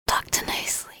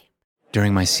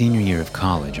During my senior year of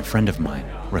college, a friend of mine,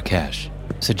 Rakesh,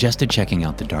 suggested checking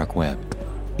out the dark web.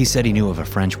 He said he knew of a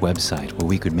French website where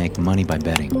we could make money by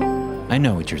betting. I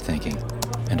know what you're thinking,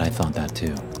 and I thought that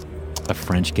too. A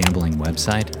French gambling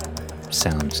website?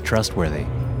 Sounds trustworthy.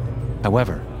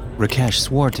 However, Rakesh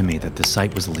swore to me that the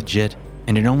site was legit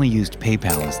and it only used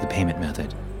PayPal as the payment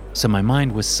method, so my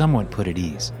mind was somewhat put at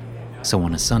ease. So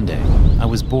on a Sunday, I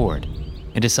was bored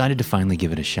and decided to finally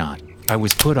give it a shot. I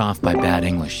was put off by bad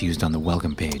English used on the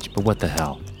welcome page, but what the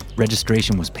hell.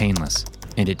 Registration was painless,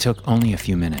 and it took only a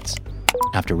few minutes.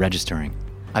 After registering,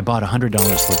 I bought $100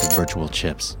 worth of virtual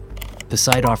chips. The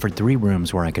site offered 3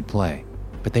 rooms where I could play,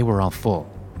 but they were all full.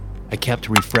 I kept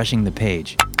refreshing the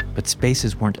page, but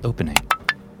spaces weren't opening.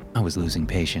 I was losing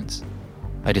patience.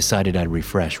 I decided I'd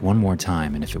refresh one more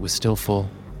time, and if it was still full,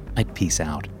 I'd peace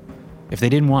out. If they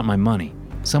didn't want my money,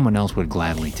 someone else would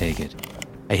gladly take it.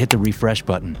 I hit the refresh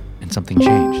button, and something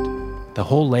changed. The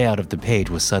whole layout of the page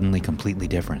was suddenly completely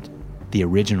different. The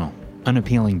original,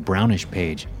 unappealing brownish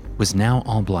page was now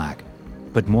all black,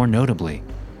 but more notably,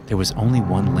 there was only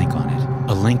one link on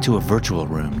it, a link to a virtual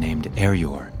room named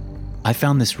Aerior. I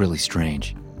found this really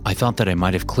strange. I thought that I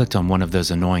might have clicked on one of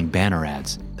those annoying banner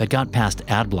ads that got past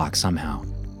ad block somehow,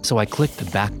 so I clicked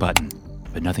the back button,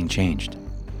 but nothing changed.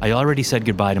 I already said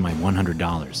goodbye to my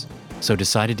 $100, so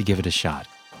decided to give it a shot.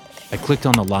 I clicked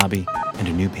on the lobby, and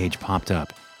a new page popped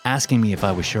up, asking me if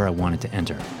I was sure I wanted to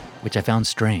enter, which I found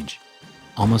strange,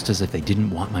 almost as if they didn't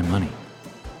want my money.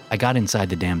 I got inside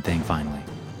the damn thing finally.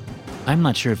 I'm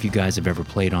not sure if you guys have ever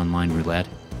played online roulette,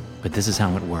 but this is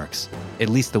how it works, at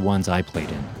least the ones I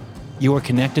played in. You are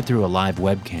connected through a live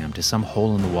webcam to some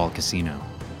hole-in-the-wall casino.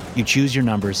 You choose your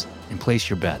numbers and place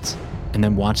your bets, and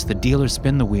then watch the dealer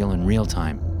spin the wheel in real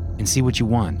time and see what you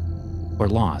won, or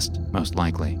lost, most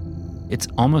likely. It's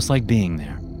almost like being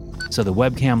there. So the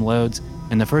webcam loads,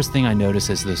 and the first thing I notice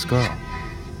is this girl.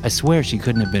 I swear she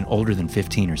couldn't have been older than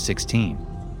 15 or 16.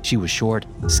 She was short,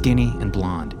 skinny, and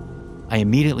blonde. I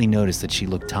immediately noticed that she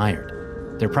looked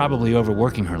tired. They're probably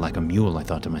overworking her like a mule, I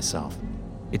thought to myself.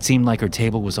 It seemed like her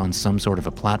table was on some sort of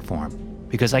a platform,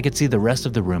 because I could see the rest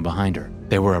of the room behind her.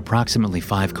 There were approximately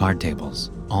 5 card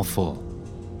tables, all full.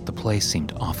 The place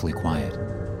seemed awfully quiet.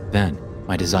 Then,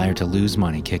 my desire to lose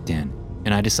money kicked in,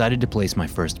 and I decided to place my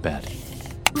first bet.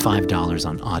 $5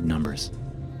 on odd numbers.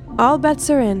 All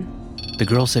bets are in. The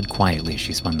girl said quietly as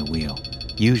she spun the wheel.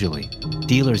 Usually,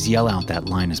 dealers yell out that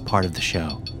line as part of the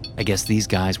show. I guess these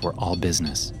guys were all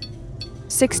business.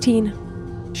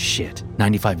 16. Shit,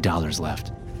 $95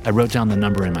 left. I wrote down the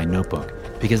number in my notebook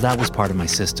because that was part of my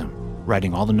system,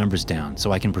 writing all the numbers down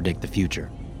so I can predict the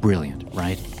future. Brilliant,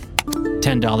 right?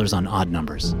 $10 on odd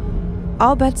numbers.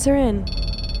 All bets are in.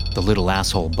 The little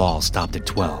asshole ball stopped at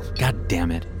 12. God damn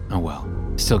it. Oh well,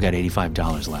 still got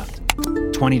 $85 left.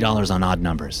 $20 on odd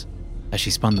numbers. As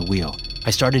she spun the wheel,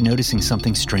 I started noticing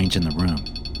something strange in the room.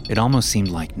 It almost seemed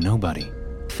like nobody.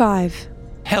 5.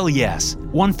 Hell yes,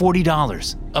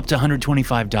 $140, up to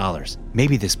 $125.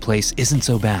 Maybe this place isn't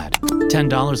so bad.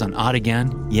 $10 on odd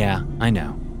again? Yeah, I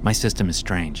know. My system is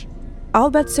strange. All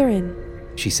bets are in.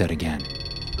 She said again.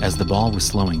 As the ball was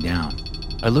slowing down,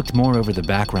 I looked more over the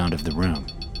background of the room.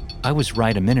 I was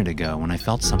right a minute ago when I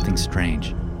felt something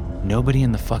strange. Nobody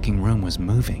in the fucking room was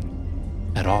moving.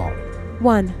 At all.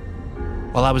 1.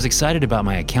 While I was excited about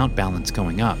my account balance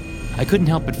going up, I couldn't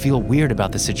help but feel weird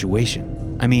about the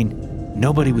situation. I mean,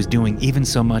 nobody was doing even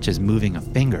so much as moving a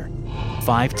finger.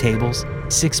 5 tables,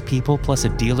 6 people plus a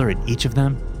dealer at each of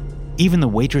them, even the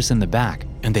waitress in the back,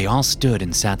 and they all stood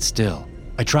and sat still.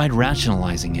 I tried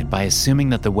rationalizing it by assuming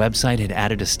that the website had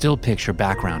added a still picture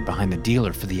background behind the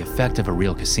dealer for the effect of a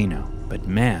real casino. But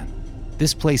man,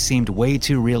 this place seemed way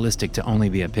too realistic to only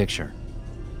be a picture.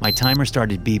 My timer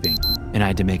started beeping, and I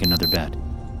had to make another bet.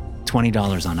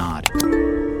 $20 on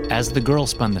odd. As the girl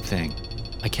spun the thing,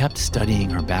 I kept studying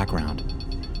her background.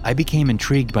 I became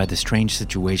intrigued by the strange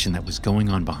situation that was going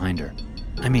on behind her.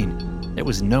 I mean, there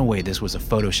was no way this was a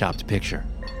photoshopped picture.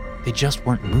 They just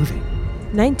weren't moving.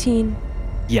 19.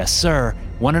 Yes, sir.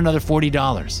 Won another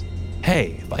 $40.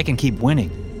 Hey, if I can keep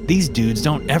winning, these dudes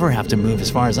don't ever have to move as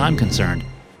far as I'm concerned.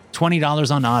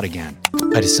 $20 on odd again.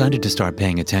 I decided to start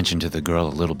paying attention to the girl a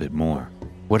little bit more.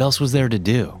 What else was there to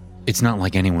do? It's not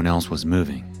like anyone else was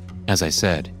moving. As I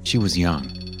said, she was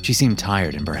young. She seemed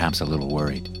tired and perhaps a little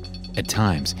worried. At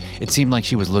times, it seemed like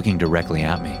she was looking directly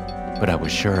at me, but I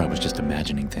was sure I was just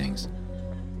imagining things.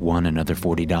 Won another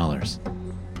 $40.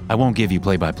 I won't give you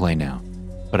play-by-play now,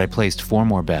 but I placed 4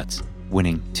 more bets,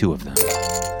 winning 2 of them.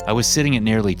 I was sitting at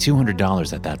nearly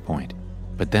 $200 at that point,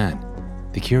 but then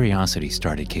the curiosity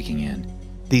started kicking in.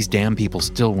 These damn people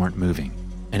still weren't moving,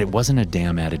 and it wasn't a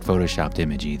damn added photoshopped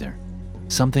image either.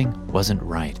 Something wasn't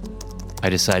right. I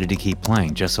decided to keep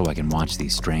playing just so I can watch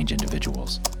these strange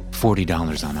individuals.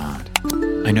 $40 on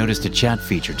Odd. I noticed a chat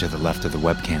feature to the left of the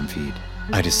webcam feed.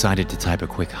 I decided to type a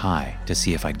quick hi to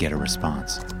see if I'd get a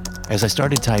response. As I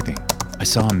started typing, I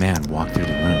saw a man walk through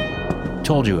the room.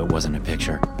 Told you it wasn't a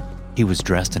picture. He was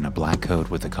dressed in a black coat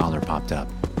with the collar popped up,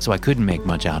 so I couldn't make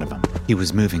much out of him. He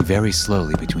was moving very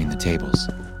slowly between the tables.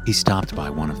 He stopped by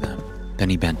one of them. Then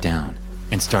he bent down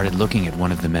and started looking at one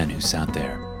of the men who sat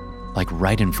there, like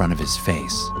right in front of his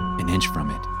face, an inch from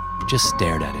it. Just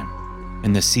stared at him.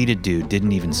 And the seated dude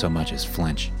didn't even so much as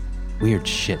flinch. Weird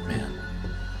shit, man.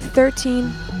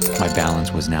 13. My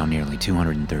balance was now nearly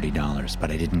 $230,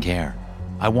 but I didn't care.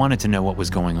 I wanted to know what was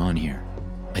going on here.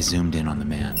 I zoomed in on the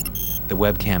man. The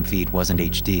webcam feed wasn't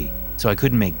HD, so I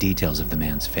couldn't make details of the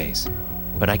man's face.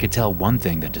 But I could tell one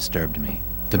thing that disturbed me.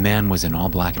 The man was in all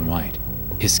black and white.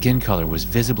 His skin color was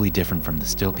visibly different from the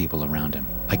still people around him.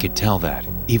 I could tell that,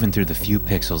 even through the few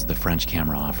pixels the French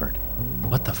camera offered.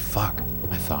 What the fuck?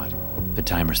 I thought. The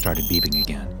timer started beeping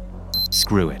again.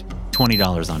 Screw it.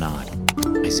 $20 on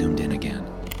Odd. I zoomed in again.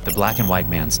 The black and white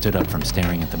man stood up from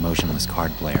staring at the motionless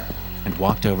card player and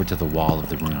walked over to the wall of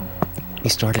the room. He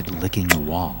started licking the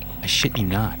wall. I shit you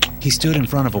not. He stood in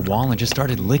front of a wall and just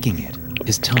started licking it.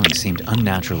 His tongue seemed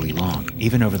unnaturally long,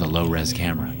 even over the low-res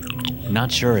camera.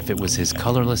 Not sure if it was his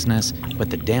colorlessness, but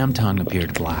the damn tongue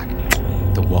appeared black.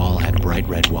 The wall had bright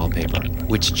red wallpaper,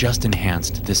 which just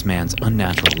enhanced this man's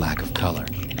unnatural lack of color.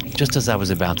 Just as I was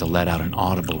about to let out an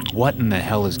audible, "What in the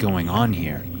hell is going on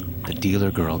here?" the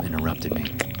dealer girl interrupted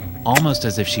me. Almost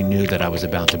as if she knew that I was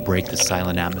about to break the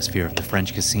silent atmosphere of the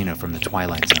French casino from the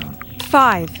Twilight Zone.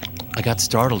 5. I got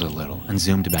startled a little and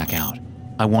zoomed back out.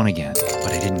 I won again,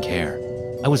 but I didn't care.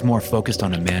 I was more focused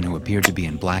on a man who appeared to be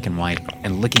in black and white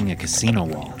and licking a casino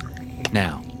wall.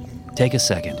 Now, take a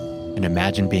second and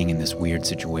imagine being in this weird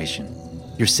situation.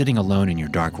 You're sitting alone in your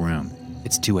dark room.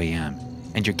 It's 2 a.m.,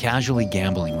 and you're casually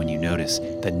gambling when you notice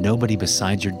that nobody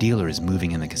besides your dealer is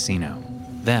moving in the casino.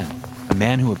 Then, a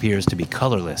man who appears to be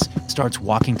colorless starts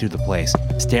walking through the place,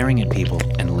 staring at people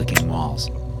and licking walls.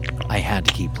 I had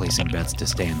to keep placing bets to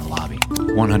stay in the lobby.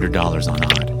 $100 on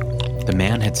Odd. The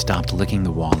man had stopped licking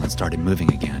the wall and started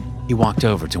moving again. He walked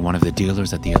over to one of the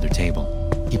dealers at the other table.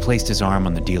 He placed his arm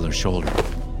on the dealer's shoulder.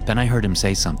 Then I heard him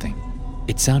say something.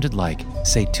 It sounded like,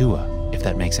 "Say Tua," if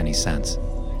that makes any sense.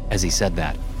 As he said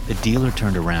that, the dealer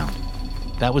turned around.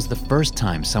 That was the first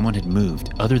time someone had moved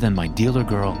other than my dealer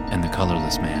girl and the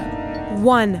colorless man.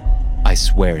 1. I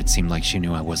swear it seemed like she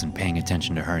knew I wasn't paying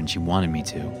attention to her and she wanted me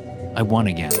to. I won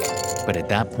again, but at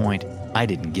that point, I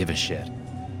didn't give a shit.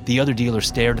 The other dealer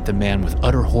stared at the man with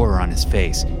utter horror on his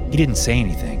face. He didn't say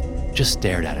anything, just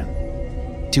stared at him.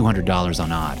 $200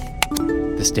 on Odd.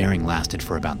 The staring lasted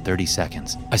for about 30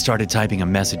 seconds. I started typing a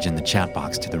message in the chat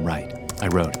box to the right. I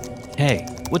wrote, "Hey,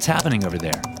 what's happening over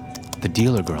there?" The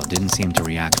dealer girl didn't seem to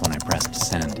react when I pressed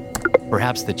send.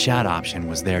 Perhaps the chat option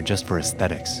was there just for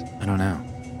aesthetics. I don't know.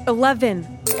 11.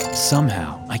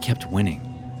 Somehow, I kept winning.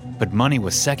 But money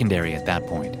was secondary at that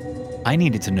point. I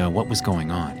needed to know what was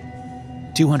going on.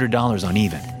 $200 on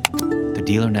even. The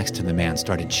dealer next to the man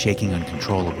started shaking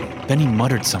uncontrollably. Then he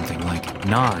muttered something like,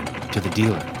 "Non," to the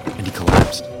dealer, and he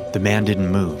collapsed. The man didn't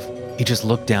move. He just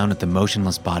looked down at the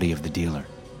motionless body of the dealer.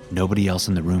 Nobody else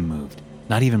in the room moved,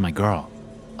 not even my girl.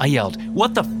 I yelled,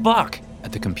 "What the fuck?"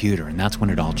 at the computer, and that's when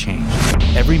it all changed.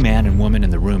 Every man and woman in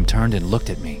the room turned and looked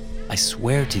at me. I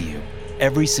swear to you,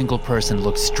 every single person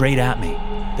looked straight at me.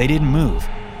 They didn't move.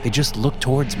 They just looked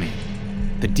towards me.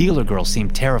 The dealer girl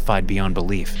seemed terrified beyond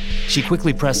belief. She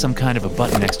quickly pressed some kind of a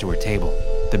button next to her table.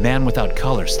 The man without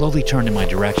color slowly turned in my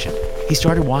direction. He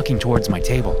started walking towards my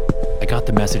table. I got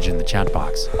the message in the chat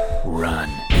box. Run.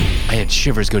 I had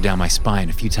shivers go down my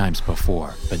spine a few times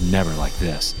before, but never like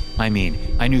this. I mean,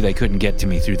 I knew they couldn't get to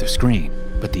me through the screen,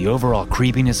 but the overall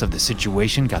creepiness of the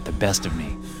situation got the best of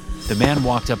me. The man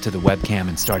walked up to the webcam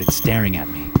and started staring at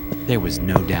me. There was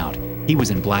no doubt. He was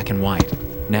in black and white.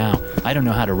 Now, I don't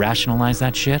know how to rationalize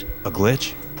that shit. A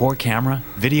glitch? Poor camera?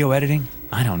 Video editing?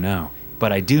 I don't know.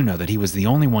 But I do know that he was the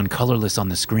only one colorless on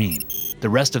the screen. The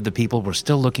rest of the people were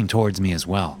still looking towards me as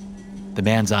well. The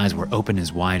man's eyes were open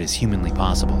as wide as humanly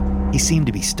possible. He seemed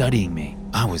to be studying me.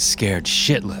 I was scared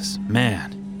shitless,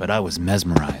 man, but I was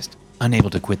mesmerized, unable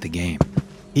to quit the game.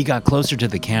 He got closer to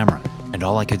the camera, and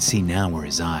all I could see now were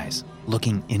his eyes,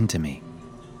 looking into me.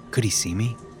 Could he see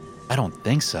me? I don't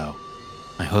think so.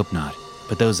 I hope not.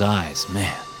 But those eyes,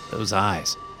 man, those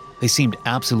eyes. They seemed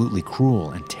absolutely cruel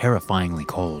and terrifyingly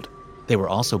cold. They were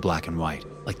also black and white,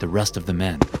 like the rest of the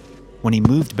men. When he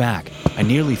moved back, I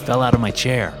nearly fell out of my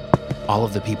chair. All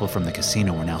of the people from the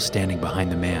casino were now standing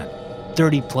behind the man.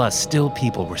 30+ still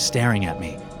people were staring at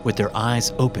me with their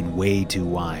eyes open way too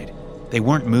wide. They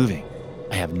weren't moving.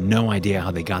 I have no idea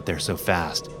how they got there so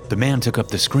fast. The man took up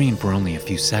the screen for only a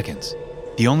few seconds.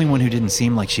 The only one who didn't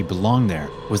seem like she belonged there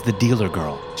was the dealer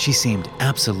girl. She seemed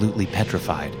absolutely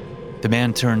petrified. The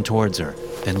man turned towards her,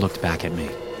 then looked back at me.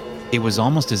 It was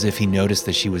almost as if he noticed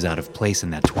that she was out of place in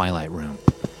that twilight room.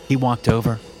 He walked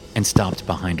over and stopped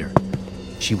behind her.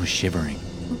 She was shivering.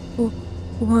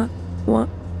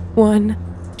 One.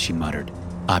 She muttered,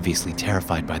 obviously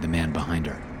terrified by the man behind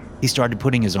her. He started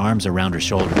putting his arms around her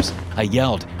shoulders. I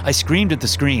yelled. I screamed at the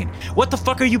screen. "What the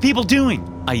fuck are you people doing?"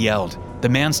 I yelled. The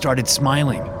man started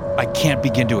smiling. I can't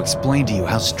begin to explain to you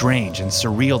how strange and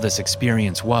surreal this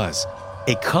experience was.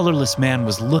 A colorless man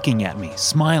was looking at me,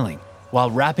 smiling,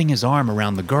 while wrapping his arm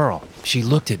around the girl. She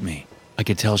looked at me. I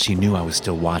could tell she knew I was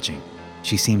still watching.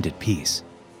 She seemed at peace,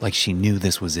 like she knew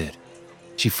this was it.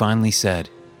 She finally said,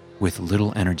 with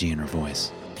little energy in her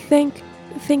voice,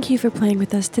 Thank you for playing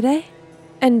with us today.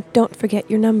 And don't forget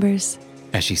your numbers."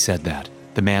 As she said that,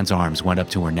 the man's arms went up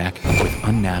to her neck with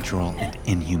unnatural and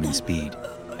inhuman speed.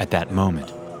 At that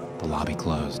moment, the lobby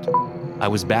closed. I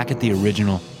was back at the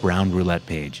original brown roulette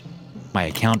page. My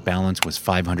account balance was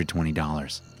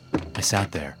 $520. I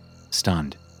sat there,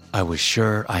 stunned. I was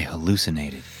sure I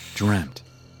hallucinated, dreamt,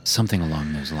 something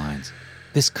along those lines.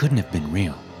 This couldn't have been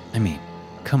real. I mean,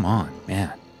 come on,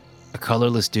 man. A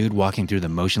colorless dude walking through the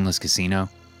motionless casino,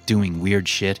 doing weird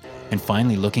shit, and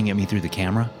finally looking at me through the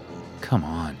camera? Come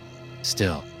on.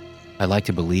 Still, I like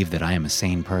to believe that I am a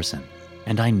sane person,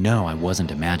 and I know I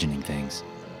wasn't imagining things.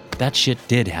 That shit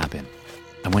did happen.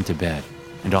 I went to bed,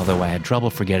 and although I had trouble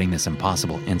forgetting this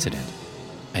impossible incident,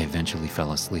 I eventually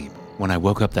fell asleep. When I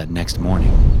woke up that next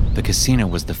morning, the casino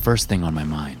was the first thing on my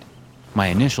mind. My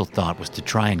initial thought was to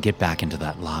try and get back into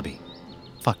that lobby.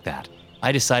 Fuck that.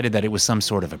 I decided that it was some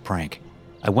sort of a prank.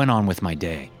 I went on with my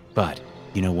day, but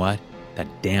you know what?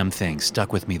 That damn thing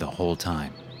stuck with me the whole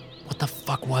time. What the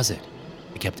fuck was it?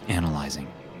 I kept analyzing.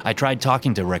 I tried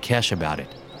talking to Rakesh about it,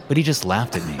 but he just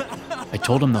laughed at me. I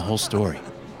told him the whole story.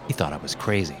 He thought I was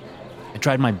crazy. I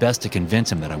tried my best to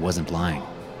convince him that I wasn't lying.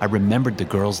 I remembered the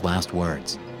girl's last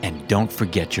words, and don't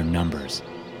forget your numbers.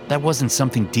 That wasn't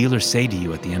something dealers say to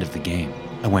you at the end of the game.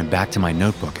 I went back to my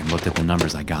notebook and looked at the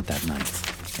numbers I got that night.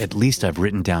 At least I've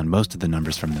written down most of the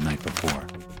numbers from the night before.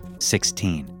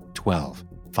 16, 12,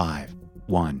 5,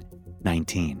 1,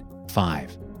 19,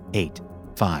 5, 8,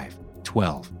 5,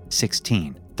 12,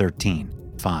 16,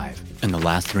 13, 5. And the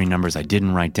last 3 numbers I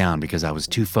didn't write down because I was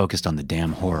too focused on the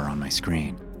damn horror on my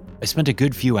screen. I spent a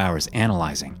good few hours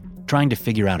analyzing, trying to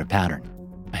figure out a pattern.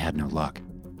 I had no luck.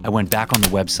 I went back on the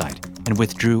website and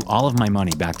withdrew all of my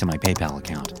money back to my PayPal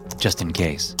account, just in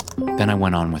case. Then I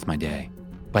went on with my day.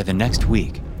 By the next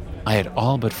week, I had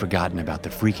all but forgotten about the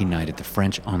freaky night at the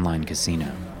French online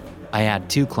casino. I had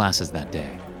 2 classes that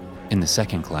day. In the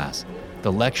second class,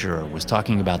 the lecturer was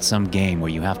talking about some game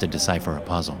where you have to decipher a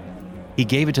puzzle. He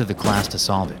gave it to the class to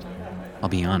solve it. I'll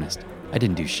be honest, I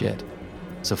didn't do shit.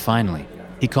 So finally,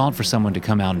 he called for someone to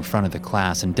come out in front of the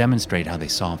class and demonstrate how they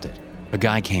solved it. A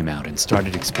guy came out and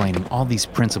started explaining all these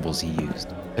principles he used.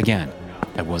 Again,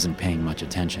 I wasn't paying much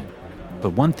attention.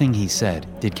 But one thing he said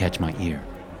did catch my ear.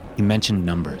 He mentioned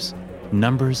numbers.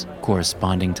 Numbers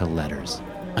corresponding to letters.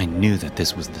 I knew that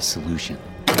this was the solution.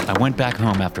 I went back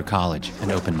home after college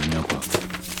and opened my notebook.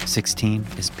 16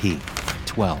 is P,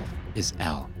 12 is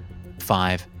L,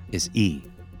 5 is E,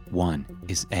 1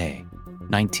 is A,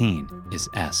 19 is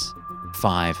S,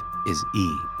 5 is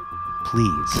E.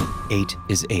 Please, 8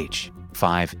 is H,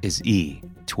 5 is E,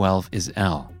 12 is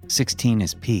L, 16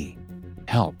 is P.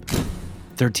 Help.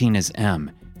 13 is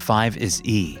M, 5 is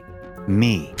E.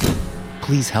 Me.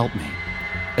 Please help me.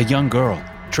 A young girl,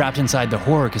 trapped inside the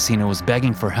horror casino, was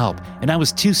begging for help, and I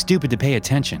was too stupid to pay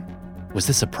attention. Was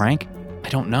this a prank? I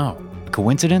don't know. A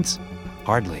coincidence?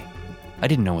 Hardly. I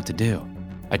didn't know what to do.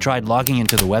 I tried logging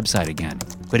into the website again,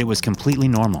 but it was completely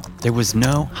normal. There was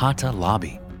no Hata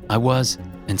lobby. I was,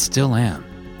 and still am,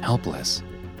 helpless.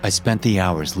 I spent the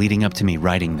hours leading up to me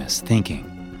writing this, thinking,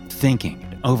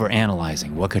 and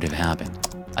overanalyzing what could have happened.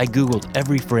 I Googled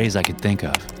every phrase I could think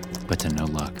of, but to no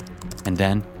luck. And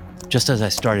then, just as I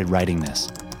started writing this,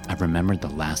 I remembered the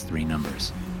last 3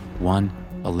 numbers. 1,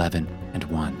 11, and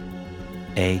 1.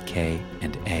 A, K,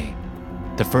 and A.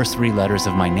 The first 3 letters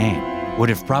of my name. Would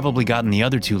have probably gotten the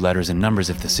other 2 letters and numbers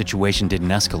if the situation didn't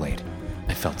escalate.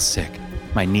 I felt sick.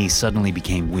 My knees suddenly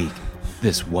became weak.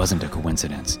 This wasn't a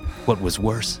coincidence. What was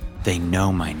worse, they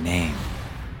know my name.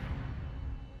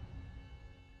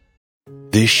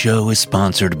 This show is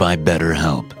sponsored by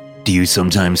BetterHelp. Do you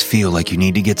sometimes feel like you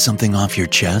need to get something off your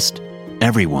chest?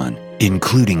 Everyone,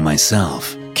 including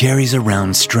myself, carries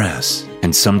around stress,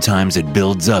 and sometimes it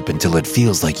builds up until it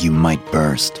feels like you might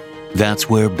burst. That's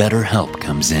where BetterHelp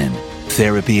comes in.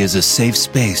 Therapy is a safe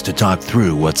space to talk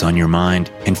through what's on your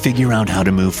mind and figure out how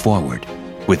to move forward.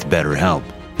 With BetterHelp,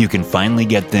 you can finally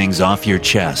get things off your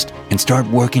chest and start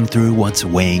working through what's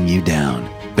weighing you down.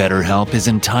 BetterHelp is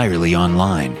entirely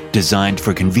online, designed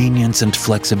for convenience and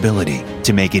flexibility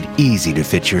to make it easy to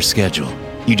fit your schedule.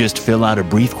 You just fill out a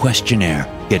brief questionnaire,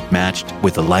 get matched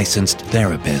with a licensed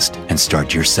therapist, and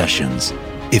start your sessions.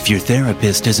 If your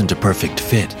therapist isn't a perfect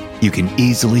fit, you can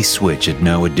easily switch at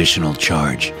no additional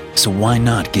charge. So why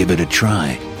not give it a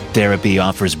try? Therapy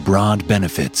offers broad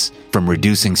benefits, from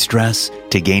reducing stress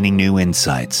to gaining new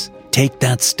insights. Take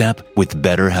that step with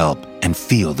BetterHelp and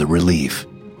feel the relief.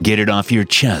 Get it off your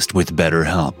chest with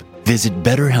BetterHelp. Visit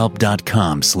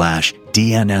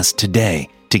BetterHelp.com/DNS today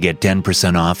to get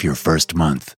 10% off your first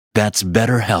month. That's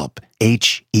BetterHelp,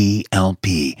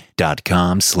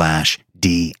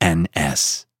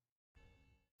 HELP.com/DNS.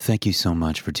 Thank you so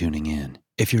much for tuning in.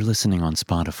 If you're listening on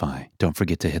Spotify, don't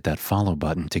forget to hit that follow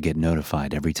button to get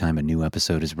notified every time a new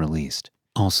episode is released.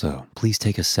 Also, please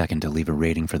take a second to leave a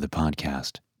rating for the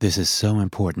podcast. This is so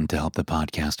important to help the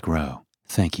podcast grow.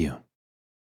 Thank you.